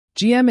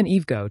GM and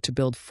EVgo to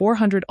build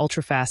 400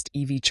 ultra-fast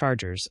EV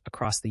chargers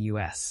across the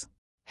U.S.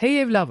 Hey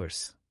EV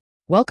lovers!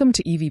 Welcome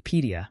to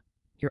EVpedia,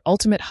 your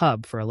ultimate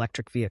hub for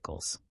electric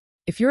vehicles.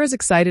 If you're as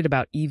excited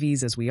about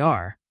EVs as we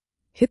are,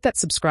 hit that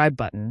subscribe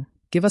button,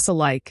 give us a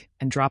like,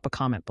 and drop a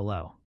comment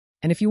below.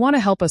 And if you want to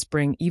help us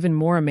bring even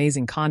more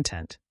amazing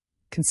content,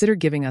 consider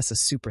giving us a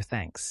super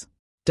thanks.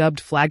 Dubbed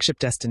flagship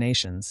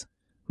destinations,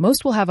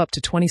 most will have up to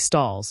 20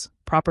 stalls,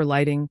 proper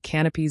lighting,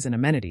 canopies, and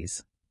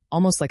amenities,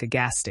 almost like a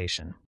gas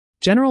station.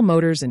 General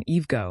Motors and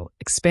EVgo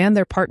expand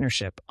their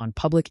partnership on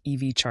public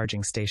EV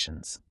charging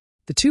stations.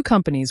 The two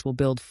companies will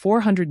build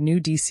 400 new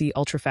DC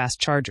ultrafast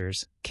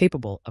chargers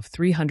capable of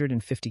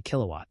 350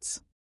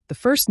 kilowatts. The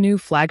first new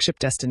flagship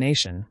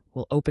destination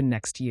will open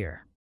next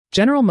year.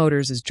 General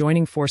Motors is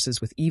joining forces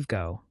with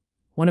EVgo,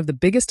 one of the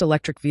biggest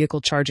electric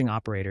vehicle charging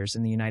operators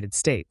in the United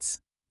States,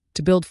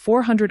 to build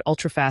 400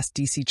 ultrafast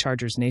DC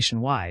chargers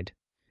nationwide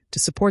to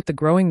support the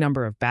growing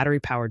number of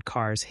battery-powered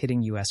cars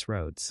hitting U.S.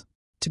 roads.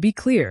 To be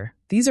clear,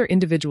 these are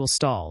individual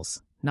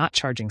stalls, not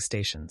charging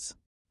stations.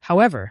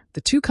 However,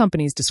 the two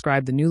companies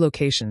describe the new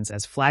locations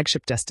as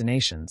flagship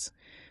destinations,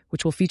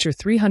 which will feature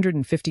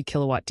 350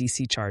 kilowatt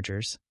DC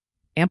chargers,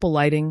 ample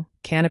lighting,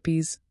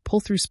 canopies,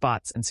 pull-through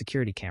spots, and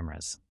security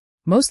cameras.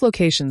 Most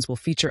locations will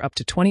feature up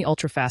to 20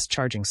 ultra-fast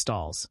charging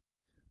stalls,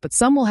 but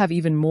some will have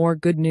even more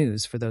good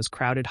news for those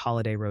crowded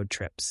holiday road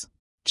trips.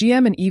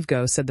 GM and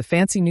EVgo said the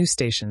fancy new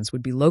stations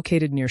would be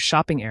located near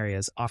shopping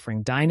areas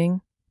offering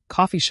dining,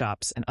 coffee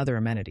shops, and other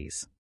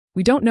amenities.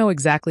 We don't know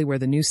exactly where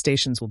the new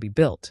stations will be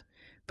built,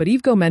 but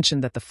EVgo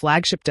mentioned that the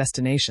flagship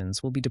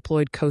destinations will be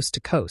deployed coast to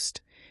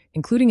coast,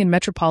 including in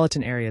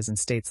metropolitan areas in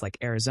states like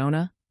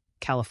Arizona,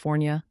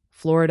 California,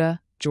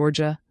 Florida,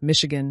 Georgia,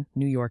 Michigan,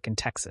 New York, and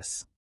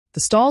Texas. The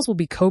stalls will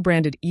be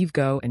co-branded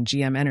EVgo and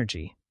GM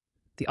Energy,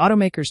 the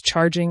automaker's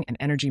charging and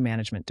energy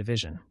management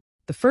division.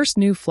 The first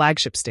new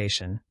flagship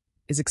station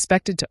is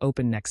expected to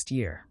open next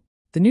year.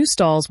 The new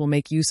stalls will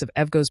make use of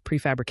EVgo's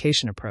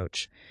prefabrication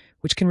approach,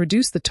 which can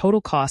reduce the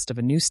total cost of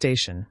a new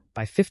station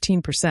by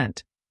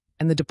 15%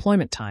 and the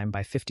deployment time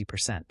by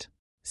 50%.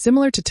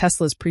 Similar to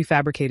Tesla's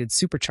prefabricated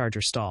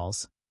supercharger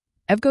stalls,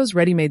 EVgo's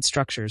ready-made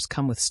structures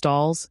come with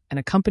stalls and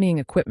accompanying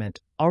equipment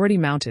already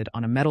mounted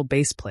on a metal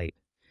base plate,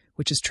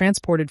 which is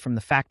transported from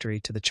the factory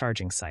to the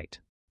charging site.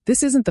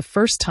 This isn't the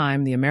first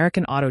time the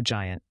American auto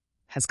giant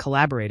has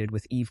collaborated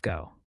with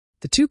EVgo.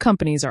 The two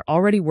companies are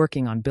already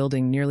working on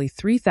building nearly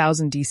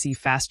 3,000 DC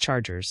fast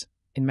chargers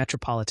in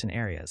metropolitan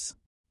areas.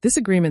 This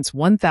agreement's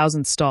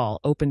 1,000th stall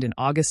opened in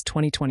August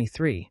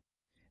 2023,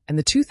 and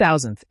the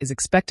 2,000th is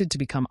expected to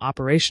become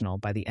operational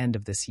by the end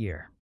of this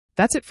year.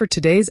 That's it for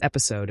today's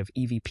episode of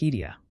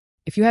EVpedia.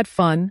 If you had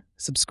fun,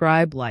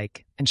 subscribe,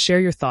 like, and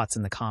share your thoughts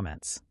in the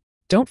comments.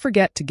 Don't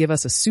forget to give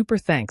us a super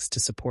thanks to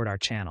support our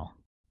channel.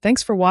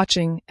 Thanks for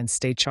watching and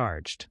stay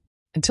charged.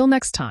 Until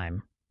next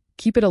time,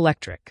 keep it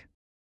electric.